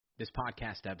This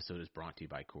podcast episode is brought to you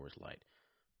by Coors Light.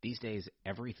 These days,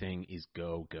 everything is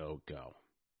go, go, go.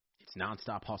 It's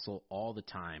nonstop hustle all the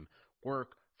time.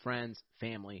 Work, friends,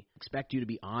 family expect you to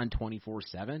be on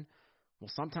 24/7. Well,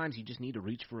 sometimes you just need to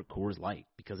reach for a Coors Light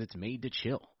because it's made to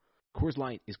chill. Coors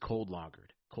Light is cold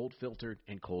lagered, cold filtered,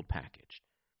 and cold packaged.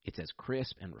 It's as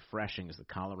crisp and refreshing as the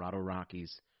Colorado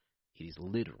Rockies. It is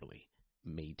literally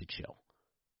made to chill.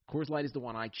 Coors Light is the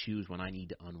one I choose when I need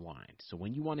to unwind. So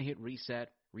when you want to hit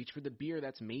reset, reach for the beer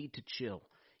that's made to chill.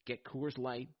 Get Coors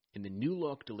Light in the new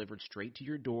look delivered straight to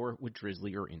your door with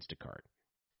Drizzly or Instacart.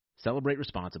 Celebrate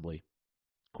responsibly.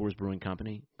 Coors Brewing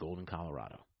Company, Golden,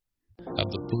 Colorado. Of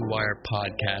the Blue Wire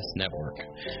Podcast Network.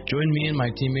 Join me and my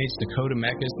teammates Dakota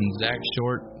Meckes and Zach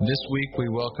Short. This week we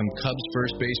welcome Cubs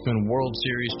first baseman, World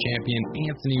Series champion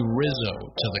Anthony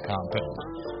Rizzo to the compound.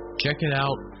 Check it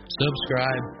out.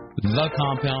 Subscribe. The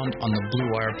Compound on the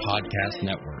Blue Wire Podcast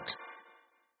Network.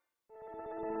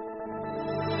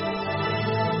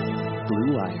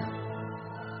 Blue Wire.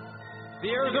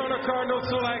 The Arizona Cardinals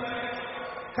select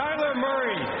Kyler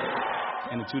Murray.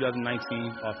 And the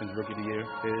 2019 Offensive Rookie of the Year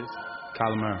is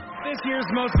Kyler Murray. This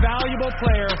year's most valuable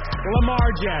player, Lamar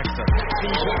Jackson.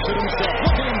 He puts it himself.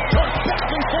 Look at him turn back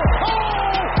and forth.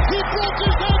 Oh! He broke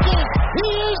his ankle.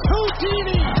 He is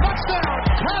Houdini. Touchdown.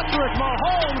 Patrick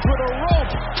Mahomes with a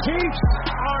rope. Chiefs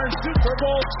are Super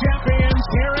Bowl champions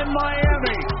here in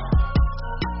Miami.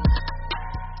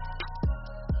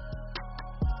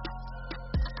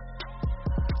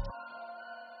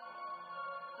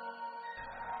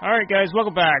 All right, guys,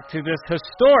 welcome back to this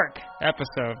historic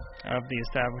episode of the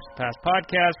Established Pass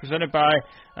podcast presented by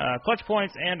Clutch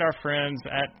Points and our friends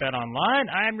at BetOnline.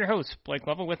 I am your host, Blake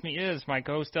Lovell. With me is my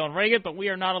co-host, Dylan Reagan, but we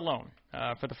are not alone.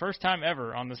 For the first time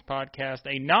ever on this podcast,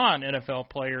 a non-NFL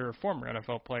player, or former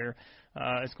NFL player,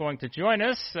 is going to join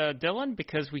us, Dylan,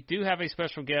 because we do have a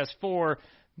special guest for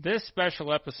this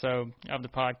special episode of the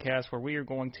podcast where we are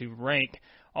going to rank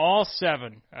all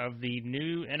 7 of the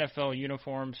new NFL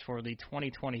uniforms for the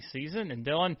 2020 season. And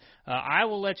Dylan, I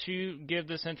will let you give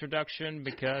this introduction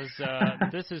because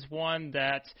this is one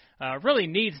that really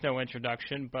needs no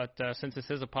introduction, but since this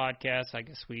is a podcast, I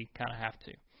guess we kind of have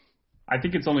to. I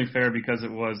think it's only fair because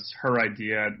it was her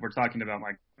idea. We're talking about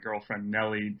my girlfriend,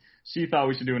 Nellie. She thought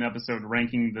we should do an episode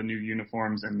ranking the new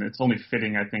uniforms, and it's only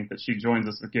fitting, I think, that she joins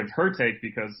us to give her take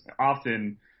because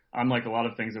often, unlike a lot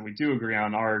of things that we do agree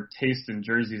on, our taste in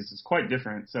jerseys is quite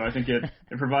different. So I think it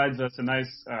provides us a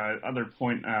nice other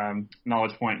point,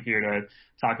 knowledge point here to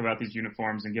talk about these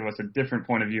uniforms and give us a different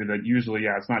point of view that usually,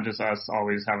 it's not just us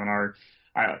always having our,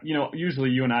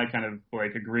 usually you and I kind of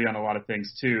like agree on a lot of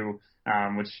things too.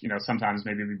 Which, sometimes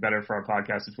maybe would be better for our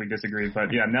podcast if we disagree.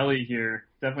 But, yeah, Nellie here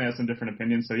definitely has some different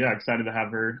opinions. So, yeah, excited to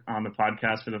have her on the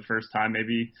podcast for the first time.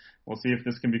 Maybe we'll see if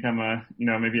this can become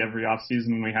maybe every off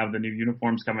season when we have the new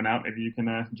uniforms coming out, maybe you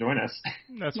can join us.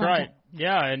 That's right.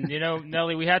 Yeah, and,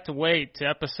 Nellie, we had to wait to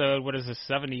episode,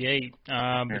 78,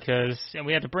 because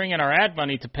we had to bring in our ad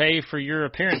money to pay for your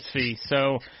appearance fee.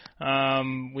 So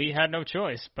we had no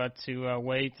choice but to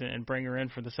wait and bring her in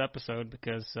for this episode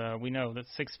because we know that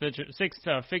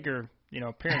six-figure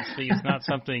appearance fee is not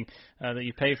something that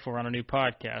you pay for on a new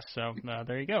podcast. So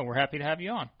there you go. We're happy to have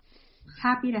you on.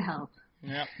 Happy to help.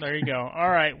 Yep, there you go.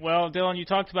 All right. Well, Dylan, you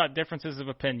talked about differences of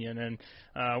opinion, and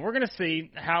we're going to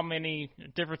see how many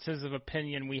differences of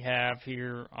opinion we have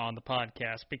here on the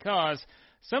podcast because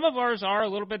some of ours are a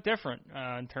little bit different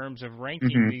in terms of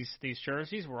ranking these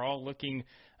jerseys. We're all looking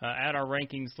at our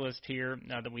rankings list here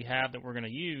that we have that we're going to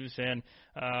use, and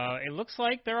it looks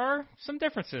like there are some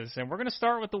differences. And we're going to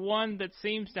start with the one that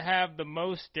seems to have the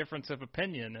most difference of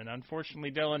opinion. And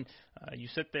unfortunately, Dylan, you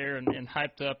sit there and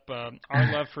hyped up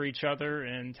our love for each other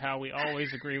and how we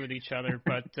always agree with each other.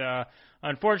 But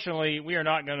unfortunately, we are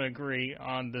not going to agree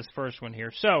on this first one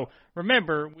here. So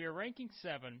remember, we are ranking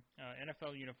 7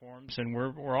 NFL uniforms, and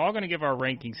we're all going to give our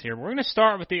rankings here. We're going to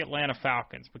start with the Atlanta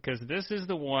Falcons because this is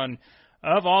the one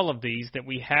of all of these that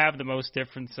we have the most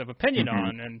difference of opinion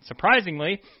on. And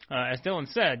surprisingly, as Dylan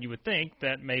said, you would think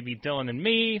that maybe Dylan and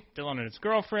me, Dylan and his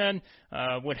girlfriend,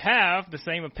 would have the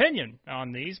same opinion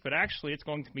on these, but actually it's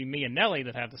going to be me and Nellie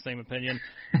that have the same opinion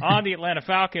on the Atlanta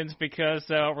Falcons because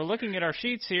we're looking at our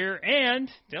sheets here, and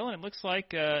Dylan, it looks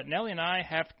like Nellie and I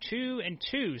have 2 and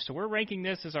 2, so we're ranking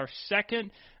this as our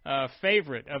second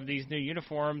favorite of these new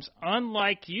uniforms,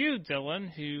 unlike you,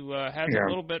 Dylan, who has a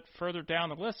little bit further down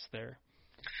the list there.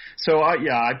 So,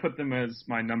 I put them as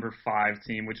my number 5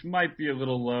 team, which might be a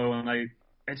little low, and I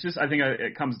it's just, I think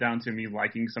it comes down to me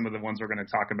liking some of the ones we're going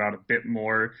to talk about a bit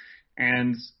more.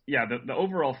 And yeah, the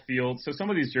overall feel. So some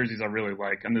of these jerseys I really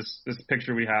like. And this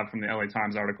picture we have from the LA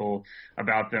Times article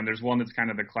about them, there's one that's kind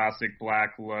of the classic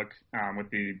black look with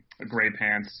the gray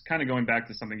pants, kind of going back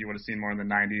to something you would have seen more in the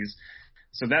 90s.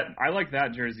 So that I like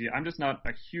that jersey. I'm just not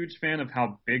a huge fan of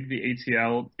how big the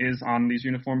ATL is on these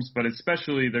uniforms, but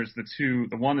especially there's the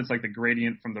one that's like the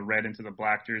gradient from the red into the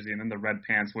black jersey, and then the red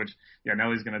pants, which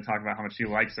Nellie's going to talk about how much she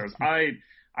likes those.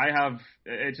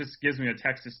 It just gives me a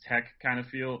Texas Tech kind of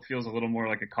feel. It feels a little more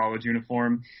like a college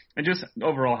uniform, and just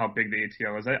overall how big the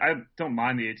ATL is. I don't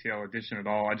mind the ATL edition at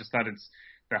all. I just thought it's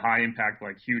the high impact,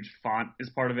 like huge font is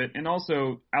part of it. And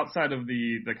also outside of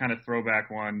the kind of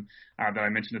throwback one that I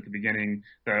mentioned at the beginning,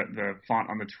 the font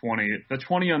on the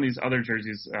 20 on these other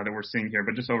jerseys that we're seeing here,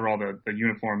 but just overall the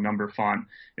uniform number font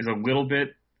is a little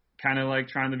bit kind of like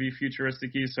trying to be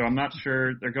futuristic-y. So I'm not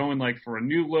sure they're going like for a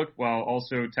new look while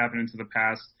also tapping into the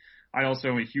past. I also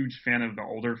am a huge fan of the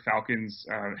older Falcons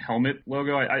helmet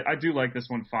logo. I do like this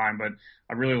one fine, but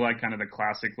I really like kind of the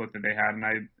classic look that they had.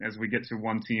 And as we get to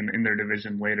one team in their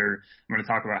division later, I'm going to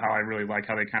talk about how I really like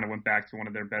how they kind of went back to one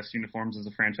of their best uniforms as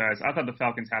a franchise. I thought the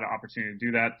Falcons had an opportunity to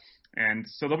do that. And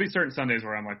so there'll be certain Sundays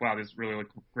where I'm like, wow, this really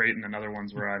looks great. And then other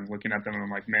ones where I'm looking at them and I'm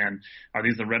like, man, are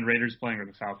these the Red Raiders playing or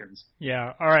the Falcons?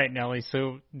 Yeah. All right, Nelly.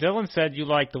 So Dylan said you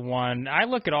like the one. I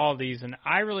look at all of these and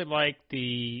I really like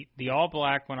the all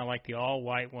black one. I like the all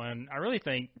white one. I really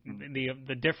think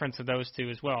the difference of those two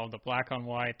as well, the black on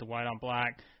white, the white on black.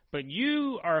 But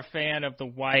you are a fan of the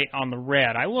white on the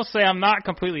red. I will say I'm not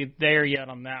completely there yet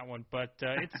on that one, but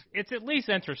it's at least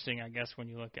interesting, I guess, when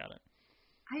you look at it.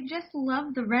 I just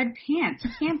love the red pants.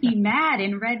 You can't be mad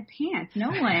in red pants. No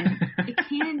one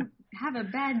can have a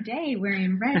bad day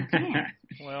wearing red pants.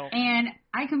 Well, and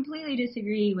I completely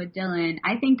disagree with Dylan.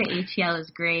 I think the ATL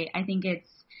is great. I think it's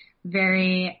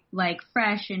very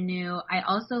fresh and new. I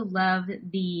also love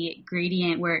the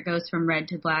gradient where it goes from red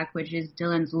to black, which is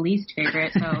Dylan's least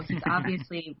favorite, so he's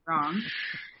obviously wrong.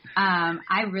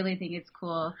 I really think it's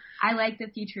cool. I like the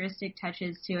futuristic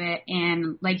touches to it,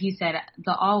 and like you said,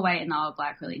 the all white and the all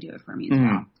black really do it for me as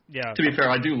well. Yeah. To be fair,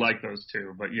 I do like those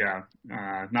too, but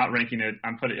not ranking it.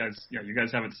 I'm putting it as you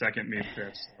guys have it second, me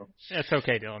fifth. So. It's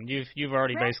okay, Dylan. You've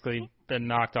already basically been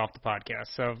knocked off the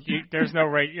podcast, so there's no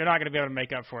rate. You're not going to be able to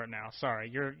make up for it now. Sorry,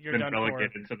 you're been done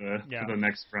relegated to the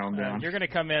next round down. You're going to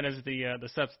come in as the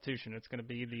substitution. It's going to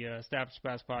be the Established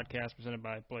Pass podcast presented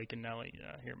by Blake and Nelly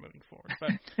here moving forward.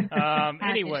 But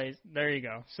anyways, there you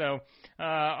go. So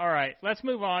all right, let's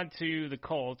move on to the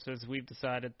Colts, as we've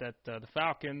decided that the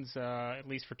Falcons, at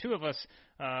least for two of us,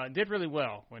 did really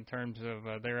well in terms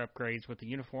of their upgrades with the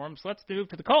uniforms. Let's move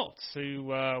to the Colts, who,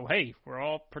 we're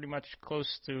all pretty much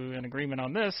close to an agreement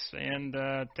on this. And,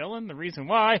 Dylan, the reason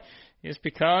why is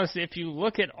because if you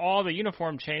look at all the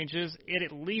uniform changes, it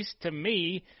at least to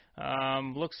me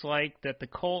looks like that the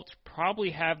Colts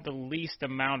probably have the least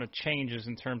amount of changes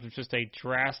in terms of just a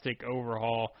drastic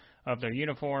overhaul of their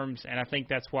uniforms, and I think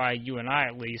that's why you and I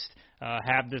at least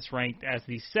have this ranked as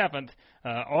the seventh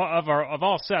of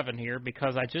all seven here,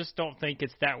 because I just don't think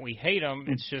it's that we hate them.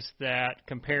 It's just that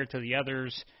compared to the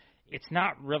others, it's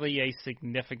not really a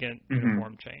significant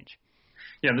uniform change.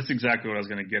 Yeah, that's exactly what I was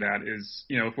going to get at is,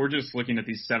 if we're just looking at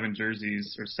these 7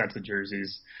 jerseys or sets of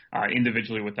jerseys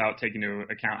individually without taking into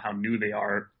account how new they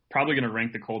are, probably going to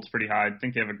rank the Colts pretty high. I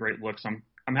think they have a great look, so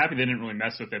I'm happy they didn't really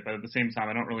mess with it, but at the same time,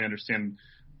 I don't really understand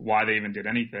why they even did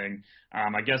anything.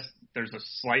 I guess there's a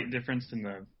slight difference in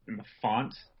the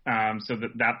font. So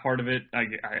that part of it,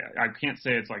 I can't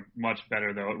say it's much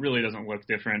better though. It really doesn't look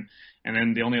different. And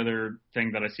then the only other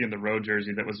thing that I see in the road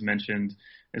jersey that was mentioned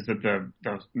is that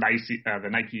the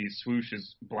Nike swoosh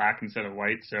is black instead of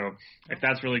white. So if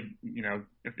that's really,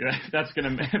 if that's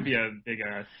going to be a big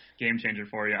game changer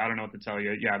for you, I don't know what to tell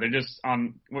you. Yeah, they're just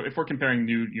if we're comparing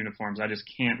new uniforms, I just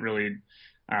can't really,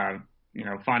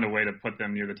 find a way to put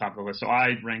them near the top of the list. So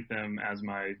I rank them as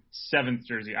my 7th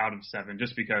jersey out of 7,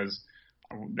 just because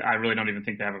I really don't even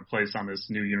think they have a place on this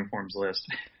new uniforms list.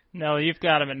 No, you've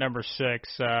got them at number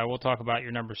 6. We'll talk about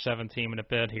your number 7 team in a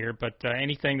bit here, but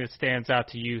anything that stands out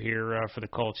to you here for the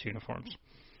Colts uniforms?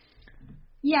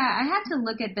 Yeah, I had to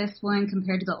look at this one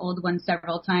compared to the old one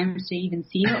several times to even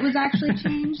see what was actually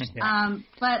changed. Yeah.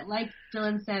 But like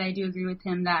Dylan said, I do agree with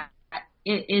him that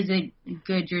it is a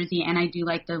good jersey, and I do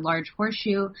like the large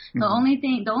horseshoe. The only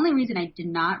reason I did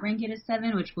not rank it as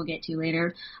 7, which we'll get to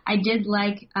later, I did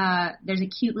like, there's a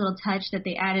cute little touch that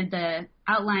they added the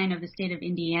outline of the state of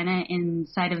Indiana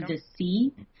inside of the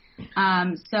C.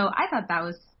 So I thought that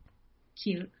was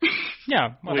cute.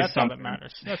 Yeah, well, that's all that something.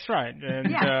 matters. That's right.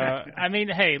 And, Yeah. I mean,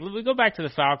 hey, we go back to the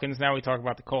Falcons. Now we talk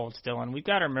about the Colts, Dylan. We've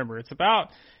got to remember it's about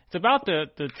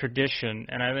the tradition,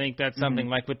 and I think that's something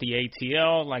like with the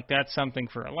ATL, like that's something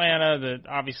for Atlanta. That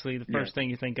obviously the first thing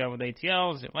you think of with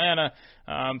ATL is Atlanta.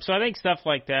 So I think stuff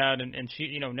like that, and she,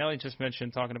 you know, Nelly just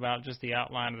mentioned talking about just the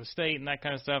outline of the state and that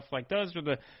kind of stuff. Like those are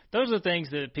the things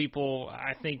that people,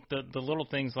 I think the little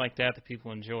things like that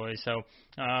people enjoy. So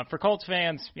for Colts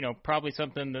fans, you know, probably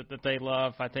something that they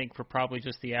love. I think for probably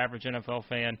just the average NFL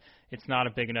fan, it's not a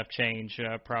big enough change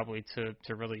probably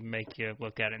to really make you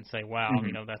look at it and say, wow,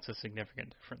 you know, that's a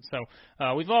significant difference.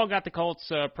 So we've all got the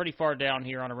Colts pretty far down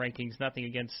here on the rankings. Nothing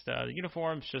against the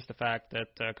uniforms, just the fact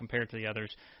that compared to the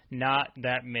others, not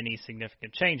that many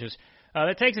significant changes.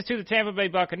 That takes us to the Tampa Bay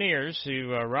Buccaneers,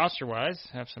 who roster-wise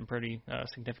have some pretty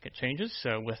significant changes.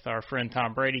 So with our friend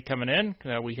Tom Brady coming in,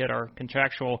 we hit our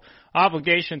contractual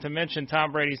obligation to mention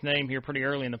Tom Brady's name here pretty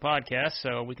early in the podcast,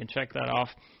 so we can check that off.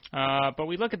 But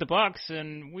we look at the Bucs,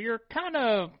 and we're kind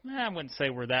of, I wouldn't say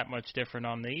we're that much different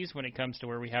on these when it comes to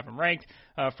where we have them ranked.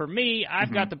 For me,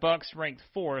 I've got the Bucs ranked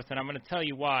 4th, and I'm going to tell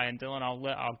you why. And Dylan,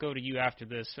 I'll go to you after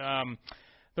this.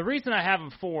 The reason I have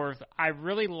them 4th, I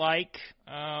really like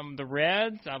the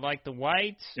reds. I like the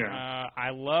whites. Yeah.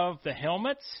 I love the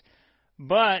helmets,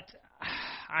 but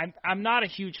I'm not a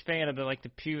huge fan of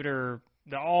the pewter,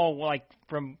 the all like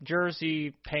from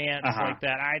jersey pants like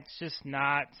that. It's just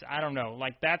not. I don't know.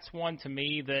 Like that's one to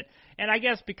me that, and I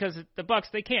guess because the Bucs,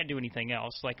 they can't do anything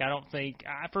else. Like I don't think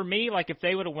for me, like if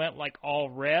they would have went like all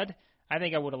red, I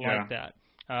think I would have liked that.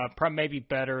 Probably maybe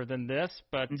better than this,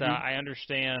 but I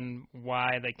understand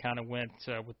why they kind of went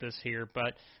with this here.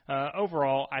 But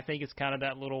overall, I think it's kind of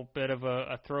that little bit of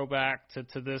a throwback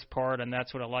to this part, and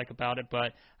that's what I like about it.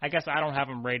 But I guess I don't have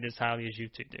them rated as highly as you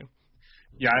two do.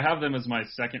 Yeah, I have them as my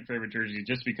second favorite jersey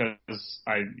just because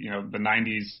the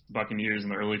 90s Buccaneers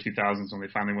and the early 2000s when they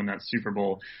finally won that Super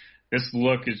Bowl. This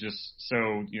look is just so,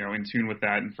 in tune with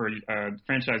that. And for a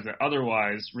franchise that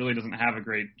otherwise really doesn't have a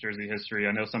great jersey history,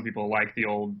 I know some people like the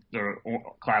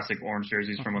classic orange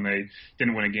jerseys from when they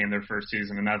didn't win a game their first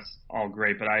season, and that's all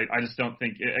great. But I just don't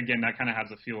think, again, that kind of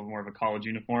has a feel of more of a college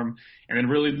uniform. And then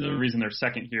really the reason they're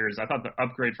second here is I thought the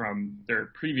upgrade from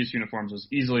their previous uniforms was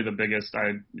easily the biggest.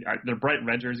 Their bright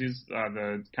red jerseys,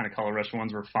 the kind of color rush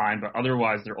ones were fine, but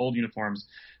otherwise their old uniforms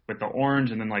with the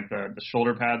orange and then like the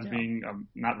shoulder pads being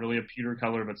not really a pewter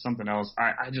color but something else.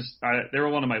 They were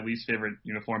one of my least favorite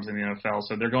uniforms in the NFL.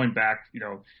 So they're going back,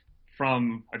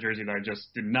 from a jersey that I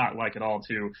just did not like at all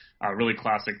to a really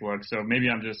classic look. So maybe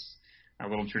I'm just a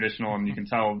little traditional, and you can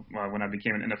tell when I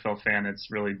became an NFL fan, it's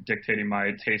really dictating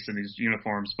my taste in these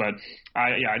uniforms. But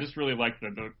I just really like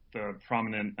the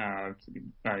prominent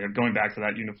going back to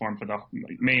that uniform for the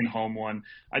main home one.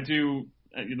 I do.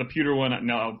 The pewter one,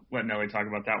 I'll let Nelly talk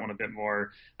about that one a bit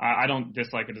more. I don't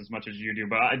dislike it as much as you do,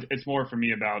 but it's more for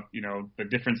me about, the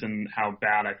difference in how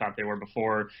bad I thought they were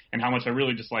before and how much I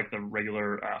really just like the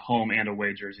regular home and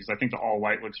away jerseys. I think the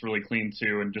all-white looks really clean,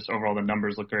 too, and just overall the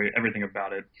numbers look great, everything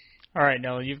about it. All right,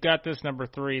 Nelly, you've got this number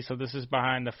 3, so this is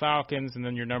behind the Falcons, and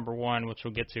then your number 1, which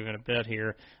we'll get to in a bit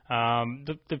here.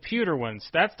 The pewter ones,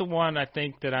 that's the one I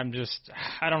think that I'm just,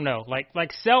 I don't know,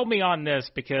 like sell me on this,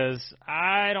 because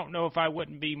I don't know if I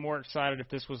wouldn't be more excited if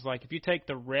this was like, if you take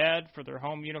the red for their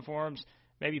home uniforms,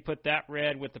 maybe put that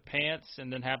red with the pants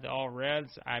and then have the all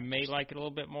reds, I may like it a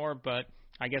little bit more, but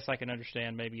I guess I can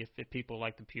understand maybe if people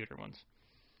like the pewter ones.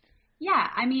 Yeah,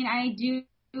 I mean, I do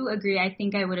agree. I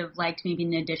think I would have liked maybe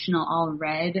an additional all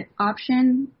red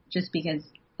option just because,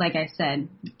 like I said,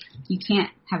 you can't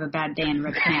have a bad day in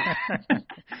red pants.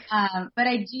 But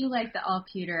I do like the all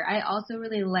pewter. I also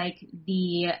really like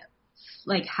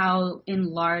how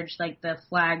enlarged the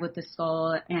flag with the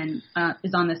skull and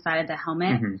is on the side of the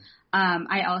helmet.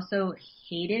 I also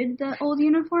hated the old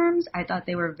uniforms. I thought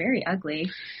they were very ugly.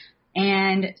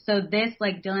 And so this,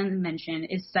 like Dylan mentioned,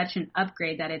 is such an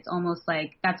upgrade that it's almost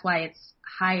like that's why it's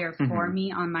higher for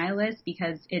me on my list,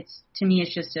 because to me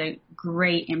it's just a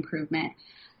great improvement.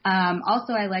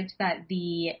 Also, I liked that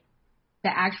the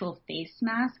actual face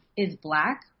mask is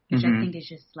black, which I think is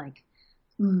just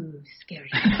scary.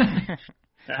 It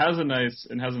has a nice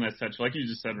touch. Like you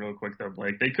just said real quick though,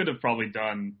 Blake, they could have probably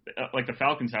done like the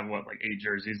Falcons have 8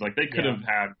 jerseys. Like they could have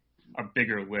had a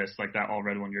bigger list like that all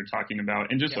red one you're talking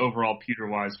about. And just overall pewter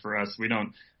wise for us, we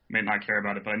don't may not care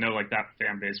about it, but I know like that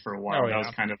fan base for a while, that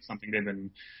was kind of something they've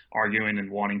been arguing and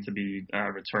wanting to be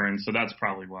returned. So that's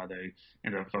probably why they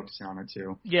ended up focusing on it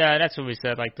too. Yeah, that's what we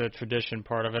said, like the tradition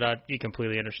part of it. You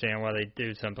completely understand why they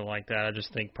do something like that. I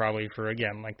just think probably for,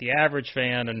 again, like the average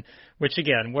fan, and which,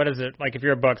 again, what is it? Like if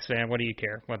you're a Bucks fan, what do you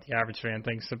care what the average fan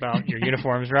thinks about your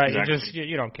uniforms, right? Exactly.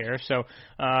 You don't care. So,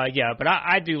 yeah, but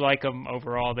I do like them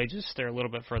overall. They're a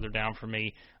little bit further down for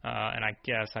me, and I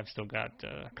guess I've still got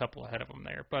a couple ahead of them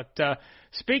there. But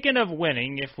speaking of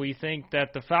winning, if we think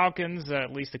that the Falcons,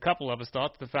 at least a couple of us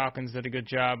thought the Falcons did a good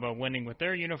job of winning with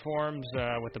their uniforms,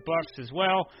 with the Bucks as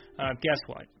well, guess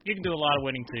what? You can do a lot of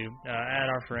winning too at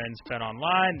our friends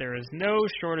BetOnline. There is no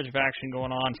shortage of action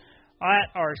going on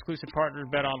at our exclusive partner,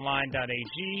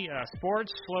 BetOnline.ag.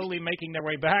 Sports slowly making their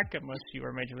way back, unless you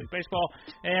are Major League Baseball.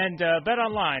 And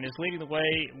BetOnline is leading the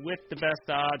way with the best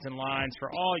odds and lines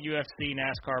for all UFC,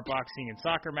 NASCAR, boxing, and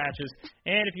soccer matches.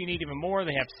 And if you need even more,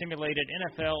 they have simulated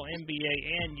NFL, NBA,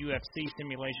 and UFC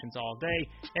simulations all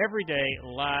day, every day,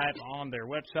 live on their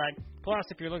website. Plus,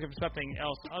 if you're looking for something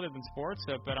else other than sports,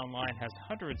 BetOnline has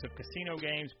hundreds of casino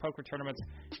games, poker tournaments,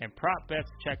 and prop bets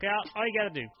to check out. All you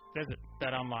got to do, visit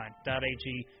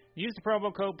BetOnline.ag. Use the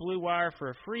promo code BlueWire for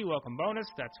a free welcome bonus.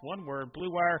 That's one word,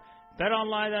 BlueWire.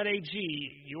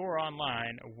 BetOnline.ag, your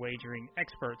online wagering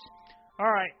experts.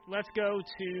 All right, let's go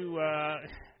to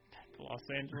the Los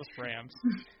Angeles Rams.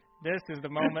 This is the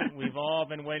moment we've all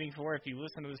been waiting for. If you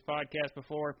listen to this podcast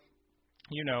before,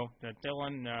 you know that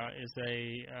Dylan is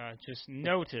a just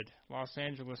noted Los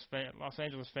Angeles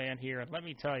fan here. And let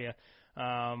me tell you,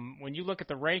 when you look at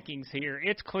the rankings here,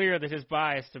 it's clear that his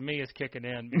bias to me is kicking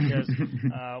in, because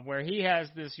where he has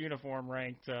this uniform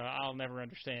ranked, I'll never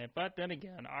understand. But then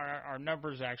again, our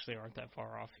numbers actually aren't that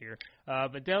far off here.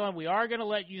 But Dylan, we are going to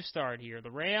let you start here.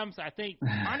 The Rams, I think,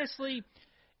 honestly,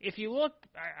 if you look,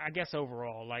 I guess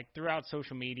overall, like throughout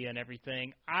social media and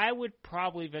everything, I would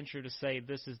probably venture to say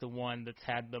this is the one that's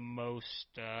had the most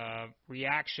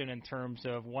reaction in terms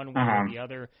of one way or the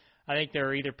other. I think there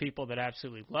are either people that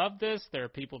absolutely love this, there are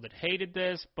people that hated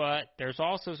this, but there's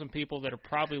also some people that are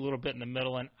probably a little bit in the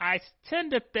middle, and I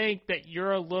tend to think that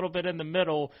you're a little bit in the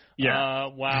middle,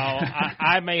 while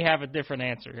I may have a different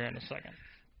answer here in a second.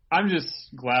 I'm just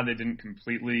glad they didn't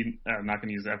completely, I'm not going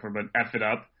to use that word, but F it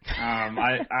up.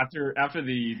 After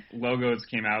the logos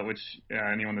came out, which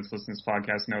anyone that's listening to this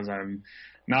podcast knows I'm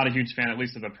not a huge fan, at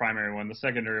least of the primary one. The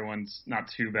secondary one's not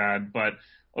too bad, but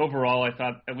overall I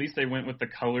thought at least they went with the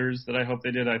colors that I hope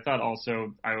they did. I thought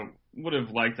also I would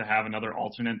have liked to have another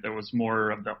alternate that was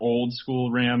more of the old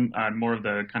school Ram, more of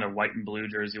the kind of white and blue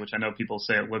jersey, which I know people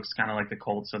say it looks kind of like the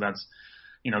Colts, so that's,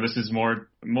 this is more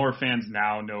fans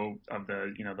now know of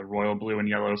the, the royal blue and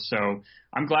yellow. So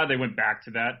I'm glad they went back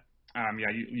to that.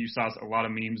 You saw a lot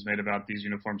of memes made about these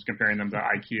uniforms, comparing them to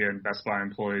IKEA and Best Buy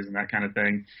employees and that kind of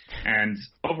thing. And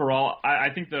overall, I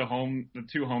think the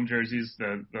two home jerseys,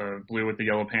 the blue with the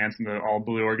yellow pants and the all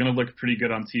blue, are going to look pretty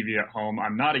good on TV at home.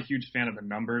 I'm not a huge fan of the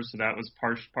numbers, so that was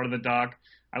part of the doc.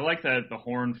 I like the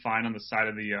horn fine on the side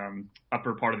of the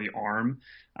upper part of the arm,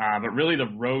 but really the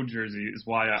road jersey is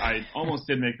why I almost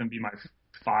did make them be my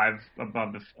 5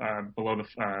 below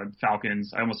the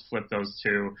Falcons. I almost flipped those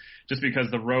two, just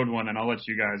because the road one, and I'll let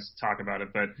you guys talk about it,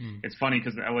 but it's funny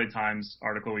because the LA Times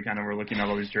article we kind of were looking at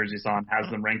all these jerseys on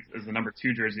has them ranked as the number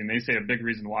 2 jersey, and they say a big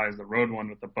reason why is the road one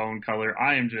with the bone color.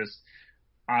 I am just,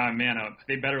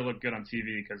 they better look good on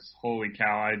TV, because holy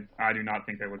cow, I do not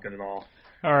think they look good at all.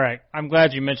 All right. I'm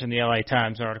glad you mentioned the LA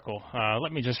Times article.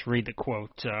 Let me just read the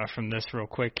quote from this real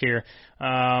quick here.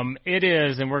 It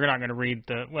is, and we're not going to read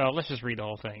let's just read the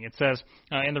whole thing. It says,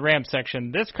 in the Rams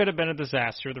section, this could have been a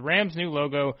disaster. The Rams' new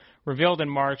logo, revealed in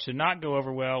March, did not go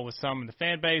over well with some in the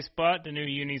fan base, but the new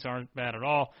unis aren't bad at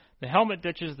all. The helmet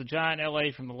ditches the giant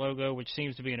LA from the logo, which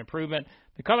seems to be an improvement.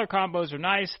 The color combos are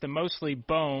nice. The mostly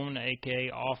bone,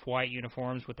 a.k.a. off-white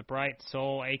uniforms with the bright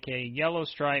sole, a.k.a. yellow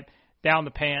stripe, down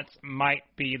the pants might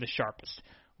be the sharpest.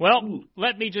 Well,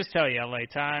 let me just tell you, LA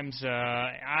Times,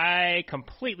 I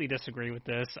completely disagree with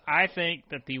this. I think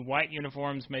that the white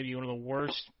uniforms may be one of the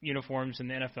worst uniforms in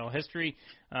the NFL history.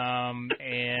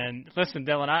 And listen,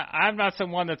 Dylan, I'm not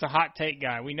someone that's a hot take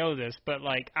guy. We know this, but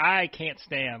I can't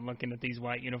stand looking at these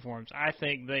white uniforms. I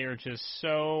think they are just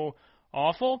so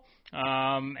awful.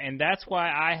 And that's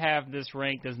why I have this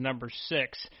ranked as number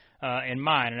 6. In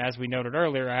mine, and as we noted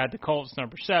earlier, I had the Colts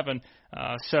number 7.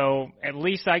 So at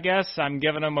least I guess I'm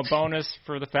giving them a bonus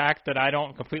for the fact that I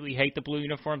don't completely hate the blue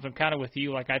uniforms. I'm kind of with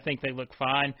you. I think they look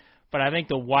fine, but I think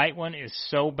the white one is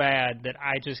so bad that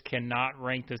I just cannot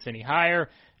rank this any higher.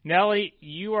 Nelly,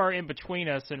 you are in between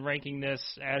us in ranking this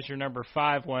as your number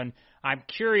 5 one. I'm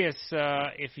curious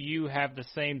if you have the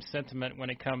same sentiment when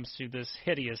it comes to this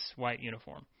hideous white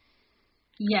uniform.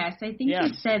 Yes, I think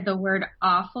you said the word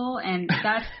awful, and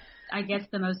that's, I guess,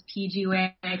 the most PG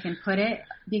way I can put it,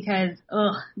 because,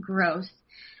 gross.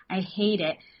 I hate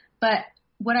it. But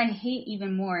what I hate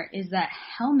even more is that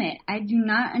helmet. I do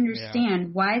not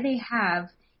understand why they have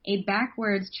a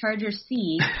backwards Charger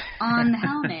C on the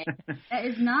helmet. That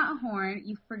is not a horn.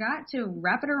 You forgot to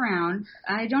wrap it around.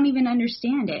 I don't even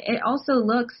understand it. It also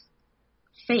looks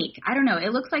fake. I don't know.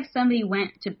 It looks like somebody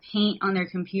went to paint on their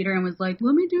computer and was like,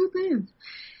 let me do this.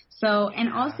 So,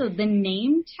 and also the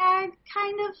name tag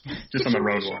kind of just on the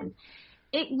road one.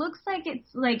 It looks like it's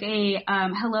like a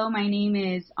hello, my name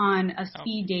is on a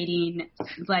speed dating,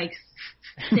 like,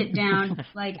 sit down.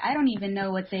 Like, I don't even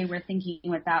know what they were thinking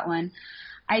with that one.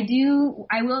 I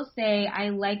will say I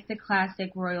like the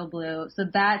classic royal blue, so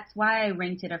that's why I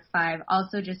ranked it a 5.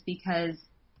 Also just because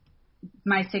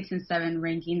my 6 and 7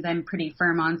 rankings I'm pretty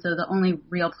firm on, so the only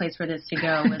real place for this to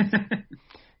go was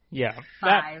yeah,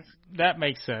 5. That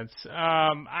makes sense.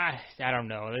 I don't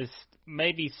know. It's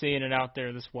maybe seeing it out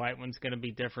there, this white one's going to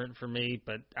be different for me,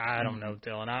 but I don't know,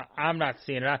 Dylan. I'm not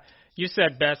seeing it. You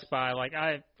said Best Buy. Like,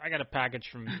 I got a package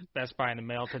from Best Buy in the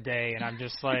mail today, and I'm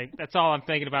just like, that's all I'm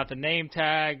thinking about, the name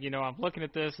tag. You know, I'm looking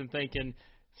at this and thinking,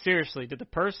 seriously, did the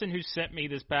person who sent me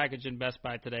this package in Best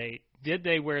Buy today, did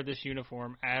they wear this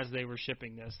uniform as they were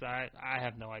shipping this? I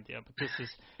have no idea, but this is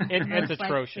it's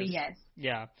atrocious. Yes.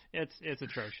 Yeah, it's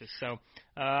atrocious. So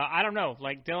I don't know.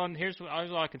 Like, Dylan, here's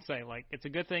all I can say. Like, it's a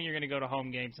good thing you're going to go to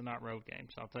home games and not road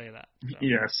games. I'll tell you that. So,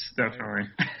 yes, definitely.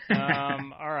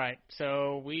 All right.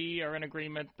 So we are in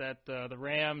agreement that the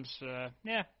Rams,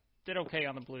 did okay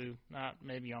on the blue, not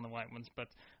maybe on the white ones, but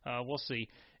we'll see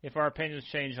if our opinions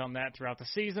change on that throughout the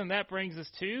season. That brings us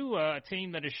to a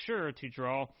team that is sure to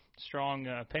draw strong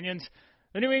opinions,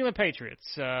 the New England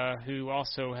Patriots, who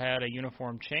also had a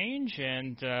uniform change,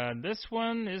 and this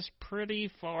one is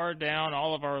pretty far down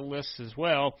all of our lists as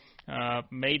well,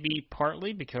 maybe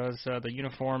partly because the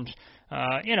uniforms,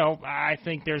 I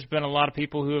think there's been a lot of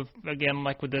people who have, again,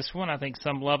 like with this one, I think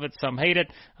some love it, some hate it,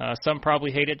 some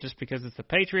probably hate it just because it's the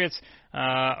Patriots.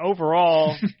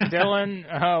 Overall,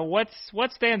 Dylan,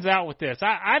 what stands out with this?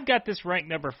 I've got this ranked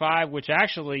number 5, which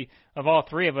actually, of all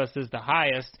three of us, is the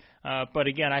highest. But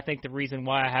again, I think the reason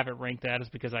why I haven't ranked that is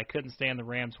because I couldn't stand the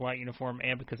Rams white uniform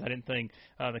and because I didn't think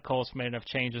the Colts made enough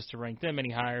changes to rank them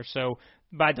any higher. So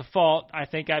by default, I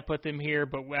think I put them here.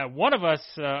 But one of us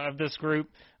of this group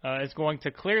is going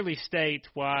to clearly state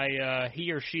why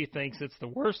he or she thinks it's the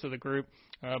worst of the group.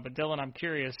 But Dylan, I'm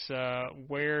curious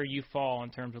where you fall in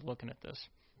terms of looking at this.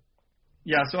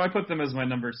 Yeah, so I put them as my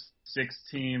number 6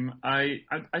 team. I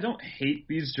don't hate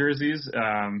these jerseys.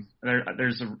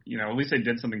 There's at least they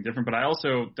did something different, but I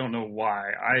also don't know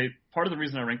why. Part of the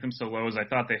reason I ranked them so low is I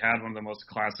thought they had one of the most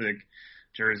classic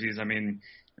jerseys. I mean,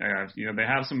 they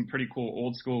have some pretty cool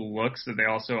old school looks that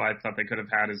I thought they could have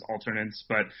had as alternates,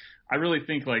 but I really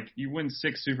think like you win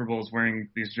 6 Super Bowls wearing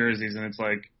these jerseys, and it's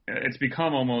like it's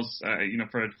become almost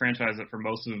for a franchise that for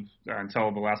most of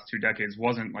until the last 2 decades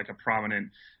wasn't like a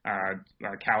prominent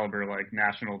caliber like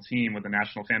national team with a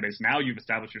national fan base. Now you've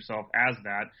established yourself as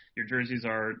that. Your jerseys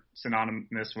are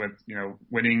synonymous with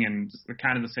winning, and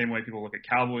kind of the same way people look at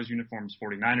Cowboys uniforms,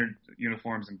 49er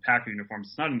uniforms, and Packer uniforms.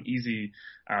 It's not an easy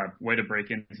way to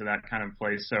break into that kind of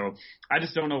place. So I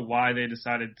just don't know why they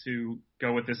decided to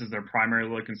go with this as their primary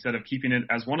look instead of keeping it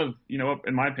as one of,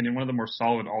 in my opinion, one of the more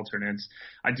solid alternates.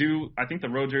 I think the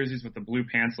road jerseys with the blue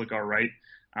pants look all right.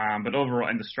 But overall,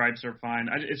 and the stripes are fine.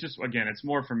 It's just, again, it's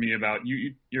more for me about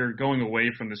you're going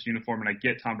away from this uniform, and I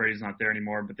get Tom Brady's not there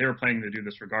anymore, but they were planning to do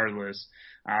this regardless.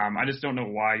 I just don't know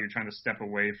why you're trying to step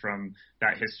away from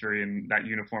that history and that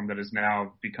uniform that has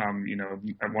now become,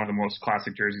 one of the most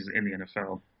classic jerseys in the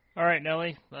NFL. All right,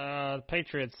 Nelly, the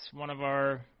Patriots, one of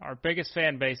our biggest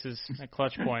fan bases at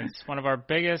Clutch Points, one of our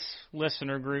biggest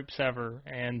listener groups ever,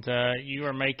 and you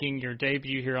are making your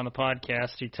debut here on the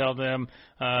podcast to tell them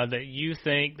that you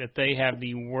think that they have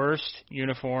the worst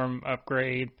uniform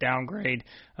downgrade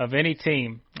of any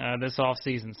team this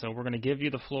offseason. So we're going to give you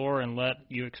the floor and let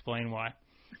you explain why.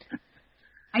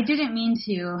 I didn't mean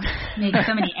to make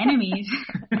so many enemies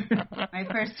my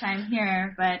first time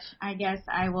here, but I guess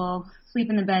I will sleep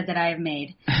in the bed that I have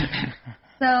made.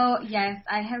 So, yes,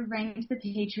 I have ranked the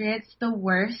Patriots the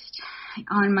worst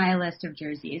on my list of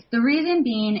jerseys. The reason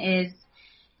being is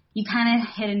you kind of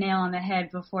hit a nail on the head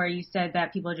before you said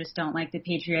that people just don't like the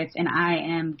Patriots, and I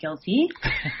am guilty.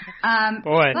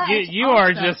 Boy, you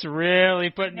are just really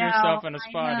putting yourself in a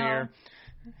spot here.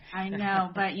 I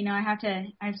know, but I have to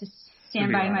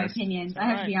stand by my opinions. I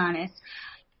have to be honest.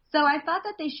 So I thought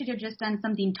that they should have just done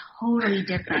something totally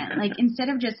different. Like, instead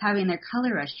of just having their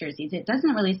color rush jerseys, it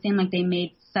doesn't really seem like they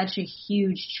made such a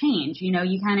huge change. You know,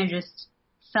 you kind of just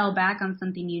fell back on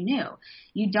something you knew.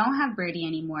 You don't have Brady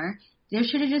anymore. There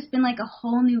should have just been like a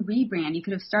whole new rebrand. You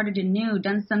could have started anew,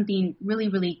 done something really,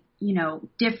 really, you know,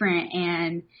 different.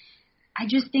 And I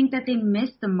just think that they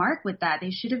missed the mark with that.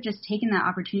 They should have just taken that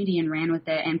opportunity and ran with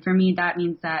it. And for me, that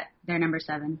means that they're number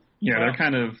 7. Yeah, they're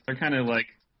kind of like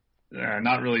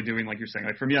not really doing like you're saying.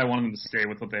 Like, for me, I wanted them to stay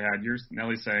with what they had.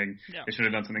 Nellie's saying they should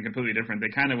have done something completely different. They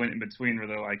kind of went in between where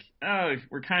they're like, oh,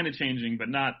 we're kind of changing, but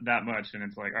not that much. And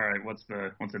it's like, all right, what's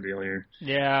the deal here?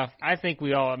 Yeah, I think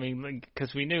we all, I mean,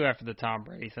 because we knew after the Tom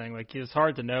Brady thing, like, it's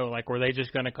hard to know, like, were they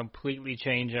just going to completely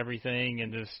change everything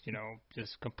and just, you know,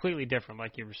 just completely different,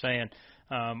 like you were saying?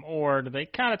 Or do they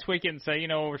kind of tweak it and say, you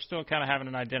know, we're still kind of having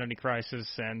an identity crisis,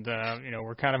 and, you know,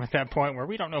 we're kind of at that point where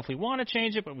we don't know if we want to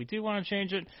change it, but we do want to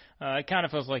change it. It kind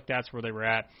of feels like that's where they were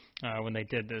at when they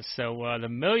did this. So the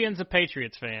millions of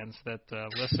Patriots fans that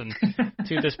listen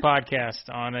to this podcast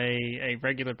on a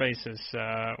regular basis,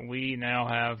 we now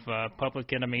have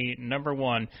public enemy number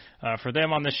 1 for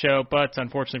them on the show. But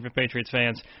unfortunately for Patriots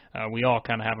fans, we all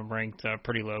kind of have them ranked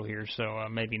pretty low here, so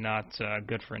maybe not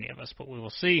good for any of us. But we will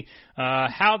see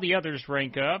how the others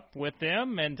rank up with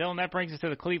them. And Dylan, that brings us to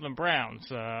the Cleveland Browns,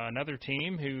 another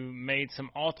team who made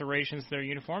some alterations to their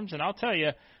uniforms. And I'll tell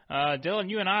you, Dylan,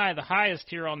 you and I, the highest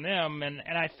here on them, and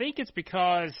I think it's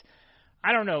because,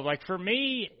 I don't know, like, for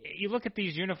me, you look at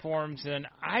these uniforms, and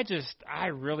I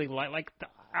really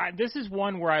this is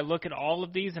one where I look at all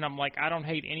of these, and I'm like, I don't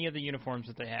hate any of the uniforms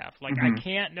that they have. Like, I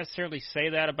can't necessarily say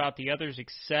that about the others,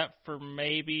 except for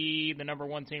maybe the number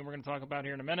 1 team we're going to talk about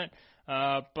here in a minute.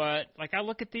 But, like, I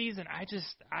look at these, and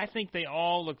I think they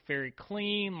all look very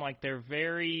clean, like they're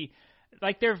very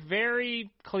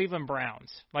Cleveland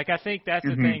Browns. Like, I think that's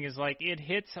the thing, is like, it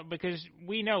hits, because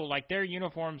we know, like, their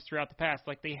uniforms throughout the past,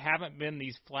 like, they haven't been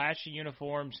these flashy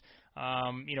uniforms.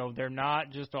 You know, they're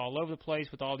not just all over the place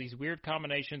with all these weird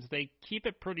combinations. They keep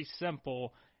it pretty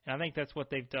simple, and I think that's what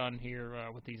they've done here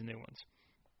with these new ones.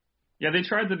 Yeah, they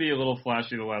tried to be a little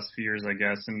flashy the last few years, I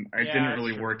guess, and it didn't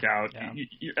really work out. Yeah.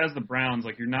 You, as the Browns,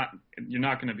 like, you're not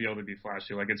going to be able to be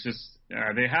flashy. Like, it's just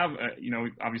they have, you know,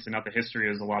 obviously not the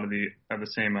history as a lot of the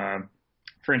same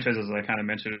franchises that I kind of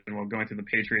mentioned while going through the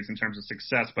Patriots in terms of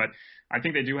success, but I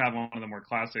think they do have one of the more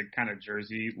classic kind of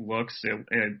jersey looks,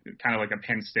 kind of like a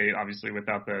Penn State, obviously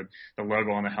without the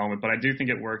logo on the helmet, but I do think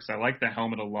it works. I like the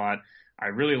helmet a lot. I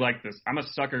really like this. I'm a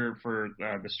sucker for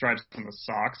the stripes on the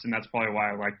socks, and that's probably why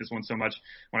I like this one so much.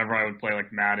 Whenever I would play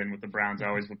like Madden with the Browns, I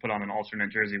always would put on an alternate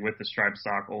jersey with the striped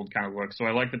sock, old kind of look. So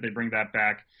I like that they bring that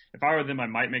back. If I were them, I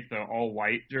might make the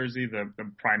all-white jersey the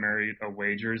primary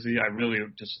away jersey. I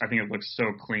think it looks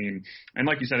so clean. And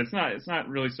like you said, it's not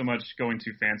really so much going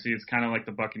too fancy. It's kind of like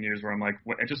the Buccaneers, where I'm like,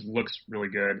 it just looks really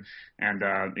good. And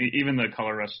even the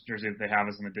color rush jersey that they have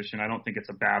as an addition, I don't think it's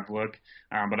a bad look.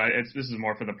 But this is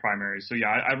more for the primaries. So yeah,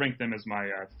 I rank them as my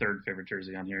 3rd favorite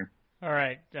jersey on here. All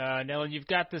right, Nelly, you've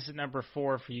got this at number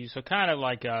 4 for you, so kind of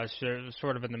like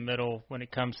sort of in the middle when it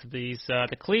comes to these.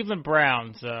 The Cleveland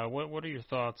Browns, what are your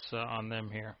thoughts on them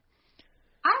here?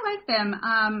 I like them.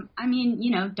 I mean,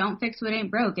 you know, don't fix what ain't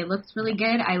broke. It looks really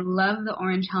good. I love the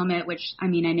orange helmet, which, I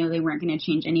mean, I know they weren't going to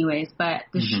change anyways, but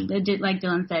like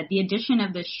Dylan said, the addition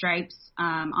of the stripes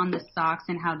on the socks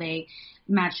and how they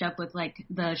match up with, like,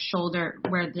 the shoulder,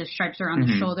 where the stripes are on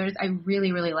the shoulders, I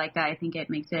really, really like that. I think it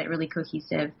makes it really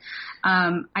cohesive.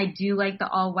 I do like the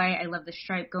all white. I love the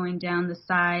stripe going down the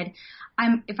side.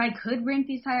 If I could rank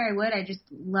these higher, I would. I just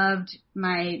loved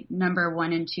my number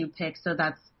 1 and 2 picks, so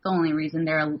that's the only reason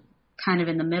they're kind of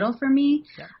in the middle for me.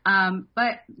 Yeah.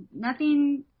 But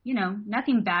nothing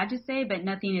bad to say, but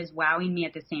nothing is wowing me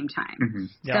at the same time.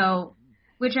 Yeah. So,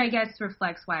 which I guess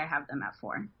reflects why I have them at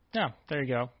 4. Yeah, there you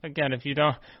go. Again, if you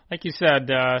don't, like you said,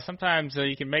 sometimes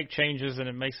you can make changes and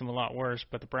it makes them a lot worse,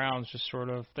 but the Browns just sort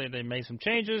of, they made some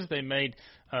changes. They made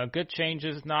good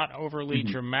changes, not overly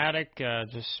dramatic,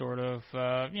 just sort of,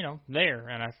 there.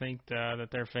 And I think that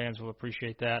their fans will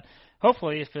appreciate that.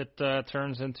 Hopefully, if it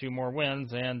turns into more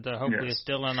wins, and hopefully if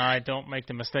Dylan and I don't make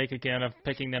the mistake again of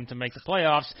picking them to make the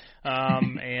playoffs.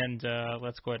 And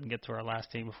let's go ahead and get to our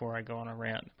last team before I go on a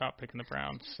rant about picking the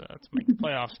Browns to make the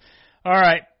playoffs. All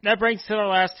right, that brings us to our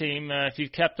last team. If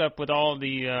you've kept up with all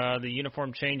the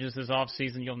uniform changes this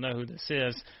offseason, you'll know who this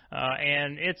is.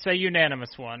 And it's a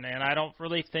unanimous one, and I don't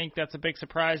really think that's a big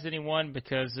surprise to anyone,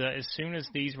 because as soon as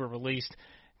these were released,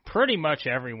 pretty much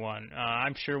everyone.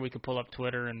 I'm sure we could pull up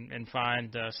Twitter and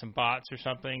find some bots or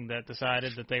something that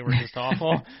decided that they were just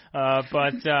awful.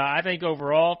 But I think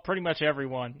overall, pretty much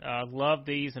everyone loved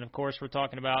these. And, of course, we're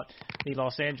talking about the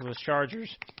Los Angeles Chargers,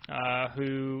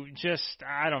 who just,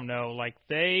 I don't know, like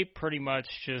they pretty much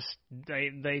just,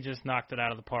 they just knocked it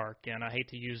out of the park. And I hate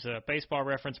to use a baseball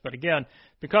reference, but, again,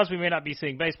 because we may not be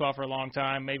seeing baseball for a long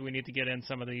time, maybe we need to get in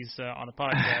some of these on the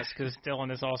podcast because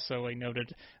Dylan is also a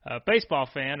noted baseball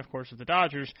fan, of course, of the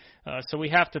Dodgers. So we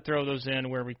have to throw those in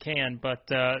where we can. But,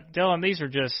 Dylan, these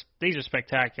are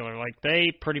spectacular. Like,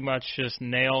 they pretty much just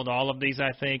nailed all of these,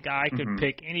 I think. I could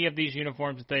pick any of these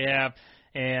uniforms that they have,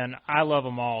 and I love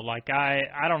them all. Like,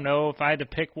 I don't know. If I had to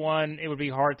pick one, it would be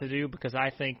hard to do because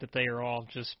I think that they are all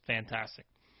just fantastic.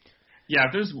 Yeah,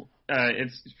 if there's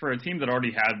it's for a team that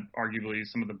already had arguably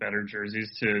some of the better jerseys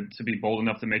to be bold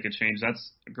enough to make a change.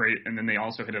 That's great. And then they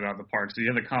also hit it out of the park. So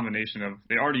you have a combination of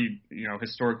they already,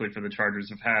 historically for the Chargers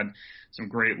have had some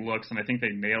great looks, and I think they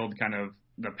nailed kind of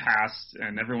the past,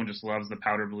 and everyone just loves the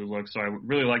powder blue look. So I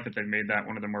really like that they've made that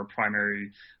one of the more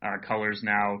primary colors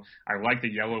now. I like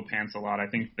the yellow pants a lot. I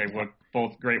think they look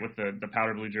both great with the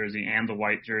powder blue jersey and the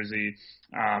white jersey.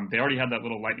 They already had that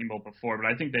little lightning bolt before, but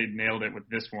I think they nailed it with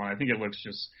this one. I think it looks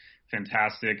just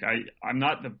fantastic. I'm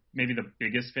not maybe the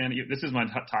biggest fan. This is my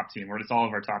top team, or it's all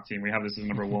of our top team. We have this as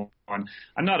number one.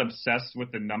 I'm not obsessed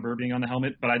with the number being on the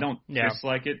helmet, but I don't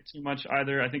dislike it too much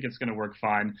either. I think it's going to work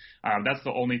fine. That's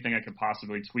the only thing I could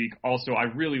possibly tweak. Also, I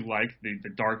really like the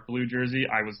dark blue jersey.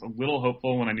 I was a little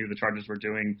hopeful when I knew the Chargers were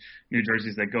doing new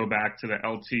jerseys that go back to the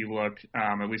LT look,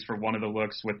 at least for one of the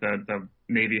looks with the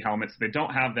navy helmets. They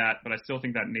don't have that, but I still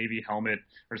think that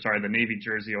the navy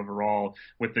jersey overall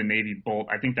with the navy bolt,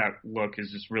 I think that look is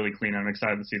just really clean. I'm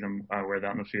excited to see them wear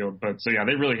that in the field. But so yeah,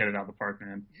 they really hit it out of the park,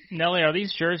 man. Nelly, are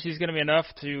these jerseys going to be enough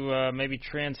to maybe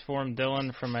transform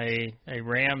Dylan from a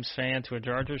Rams fan to a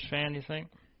Chargers fan, you think?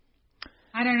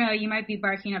 I don't know. You might be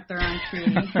barking up the wrong tree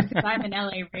because I'm an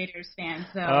LA Raiders fan.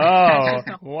 So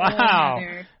wow.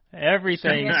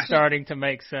 Everything's starting to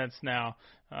make sense now.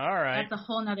 All right. That's a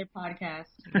whole nother podcast.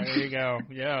 There you go.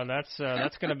 Yeah, that's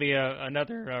going to be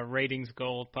another ratings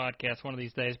gold podcast one of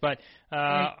these days. But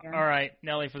all right,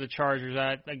 Nelly, for the Chargers,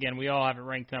 again, we all have it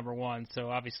ranked number one, so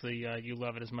obviously you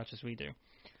love it as much as we do.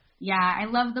 Yeah, I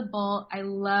love the bolt. I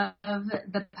love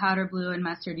the powder blue and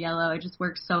mustard yellow. It just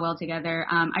works so well together.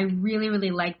 I really,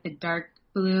 really like the dark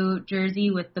blue jersey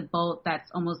with the bolt that's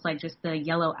almost like just the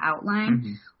yellow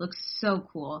outline. Looks so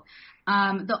cool.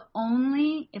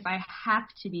 If I have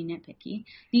to be nitpicky,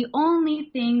 the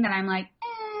only thing that I'm like,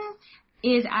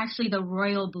 is actually the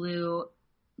royal blue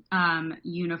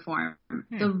uniform.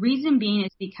 The reason being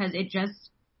is because it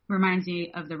just reminds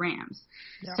me of the Rams.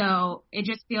 Yeah. So it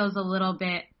just feels a little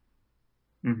bit,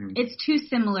 it's too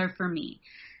similar for me.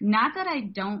 Not that I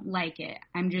don't like it.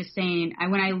 I'm just saying,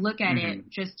 when I look at it,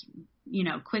 just,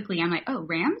 quickly, I'm like, oh,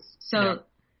 Rams? So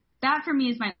that for me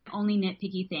is my only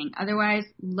nitpicky thing. Otherwise,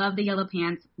 love the yellow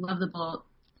pants, love the bolt,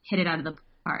 hit it out of the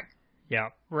park. Yeah,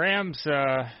 Rams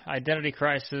identity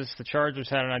crisis. The Chargers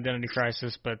had an identity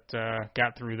crisis, but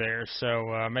got through there.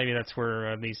 So maybe that's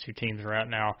where these two teams are at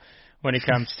now when it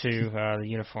comes to the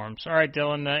uniforms. All right,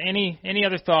 Dylan, any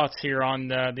other thoughts here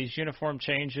on these uniform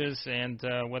changes and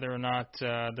whether or not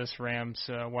this Rams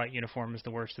white uniform is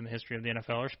the worst in the history of the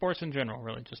NFL or sports in general,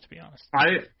 really, just to be honest?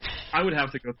 I would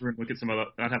have to go through and look at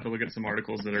I'd have to look at some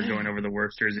articles that are going over the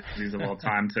worst jerseys of all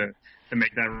time to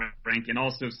make that rank, and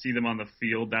also see them on the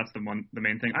field. That's the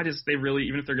main thing. They really,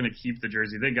 even if they're going to keep the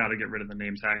jersey, they got to get rid of the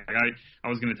name tag. I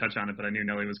was going to touch on it, but I knew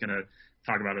Nelly was going to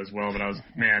talk about it as well. But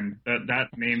that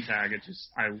name tag,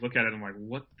 I look at it and I'm like,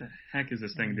 what the heck is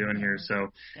this thing doing here?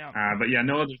 So, but yeah,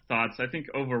 no other thoughts. I think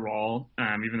overall,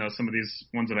 even though some of these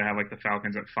ones that I have, like the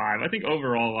Falcons at 5, I think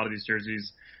overall a lot of these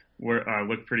jerseys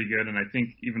look pretty good, and I think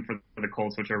even for the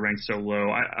Colts, which are ranked so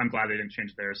low, I'm glad they didn't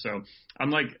change there. So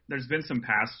there's been some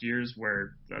past years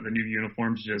where the new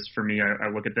uniforms, just for me, I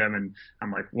look at them and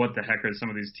I'm like, what the heck are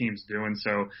some of these teams doing?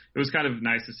 So it was kind of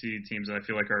nice to see teams that I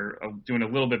feel like are doing a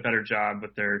little bit better job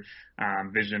with their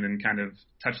vision and kind of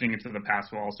touching into the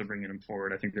past while also bringing them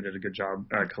forward. I think they did a good job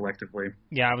collectively.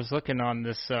 Yeah, I was looking on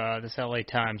this LA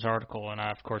Times article, and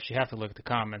of course you have to look at the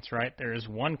comments, right? There is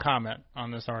one comment on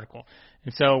this article.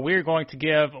 And so we're going to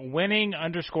give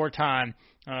winning_time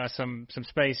some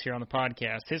space here on the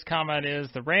podcast. His comment is,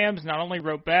 the Rams not only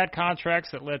wrote bad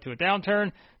contracts that led to a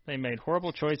downturn, they made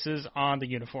horrible choices on the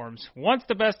uniforms. Once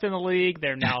the best in the league,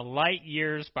 they're now light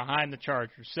years behind the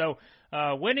Chargers. So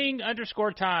winning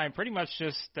 _time, pretty much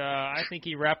just, I think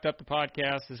he wrapped up the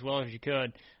podcast as well as you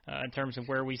could in terms of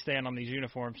where we stand on these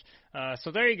uniforms.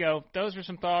 So there you go. Those are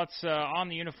some thoughts on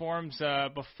the uniforms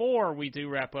before we do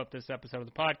wrap up this episode of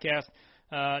the podcast.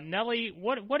 Nelly,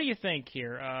 what do you think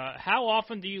here? How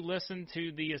often do you listen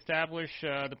to the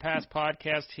past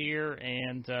podcast here,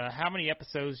 and how many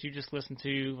episodes you just listen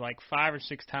to, like 5 or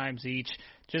 6 times each,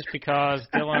 just because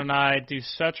Dylan and I do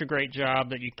such a great job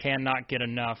that you cannot get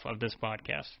enough of this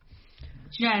podcast?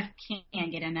 Just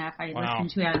can't get enough. I listen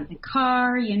to it out of the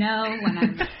car, when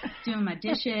I'm doing my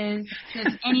dishes.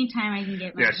 Just anytime I can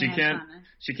get my hands on it.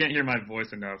 She can't hear my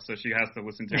voice enough, so she has to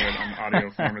listen to it on audio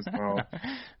form as well.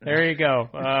 There you go.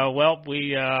 Well,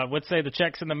 we would say the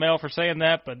check's in the mail for saying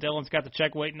that, but Dylan's got the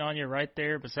check waiting on you right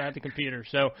there beside the computer.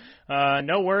 So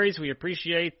no worries. We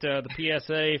appreciate the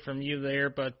PSA from you there.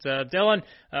 But, Dylan,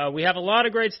 we have a lot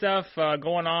of great stuff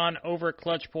going on over at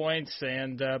Clutch Points,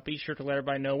 and be sure to let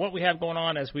everybody know what we have going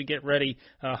on as we get ready,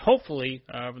 hopefully,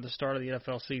 for the start of the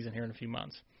NFL season here in a few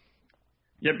months.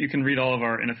 Yep, you can read all of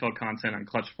our NFL content on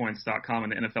ClutchPoints.com in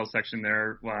the NFL section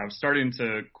there. I'm starting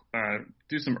to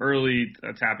do some early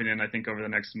tapping in, I think, over the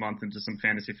next month into some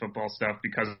fantasy football stuff,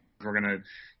 because we're going to,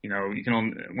 you can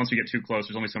only, once we get too close,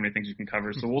 there's only so many things you can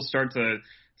cover. So we'll start to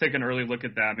take an early look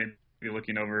at that, maybe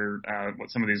looking over what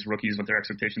some of these rookies, what their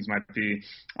expectations might be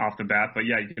off the bat. But,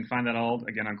 yeah, you can find that all,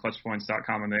 again, on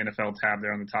ClutchPoints.com in the NFL tab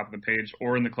there on the top of the page,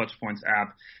 or in the Clutch Points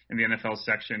app in the NFL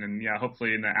section. And, yeah,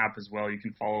 hopefully in the app as well, you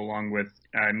can follow along with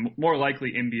more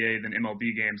likely NBA than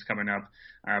MLB games coming up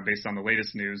based on the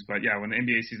latest news. But, yeah, when the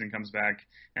NBA season comes back,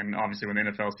 and obviously when the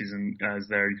NFL season is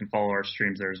there, you can follow our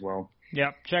streams there as well.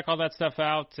 Yep, check all that stuff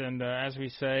out, and as we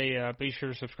say, be sure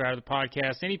to subscribe to the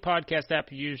podcast. Any podcast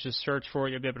app you use, just search for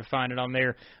it. You'll be able to find it on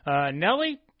there.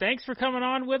 Nelly, thanks for coming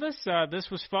on with us. This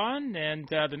was fun, and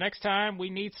the next time we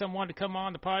need someone to come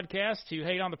on the podcast to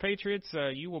hate on the Patriots,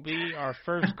 you will be our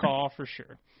first call for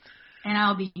sure. And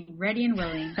I'll be ready and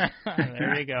willing.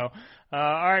 There you go.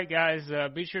 All right, guys,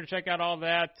 be sure to check out all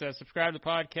that. Subscribe to the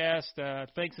podcast.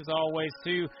 Thanks, as always,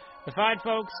 to the fine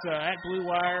folks at Blue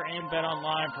Wire and Bet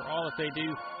Online for all that they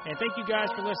do. And thank you guys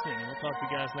for listening. And we'll talk to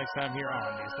you guys next time here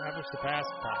on the Establish the Pass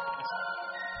podcast.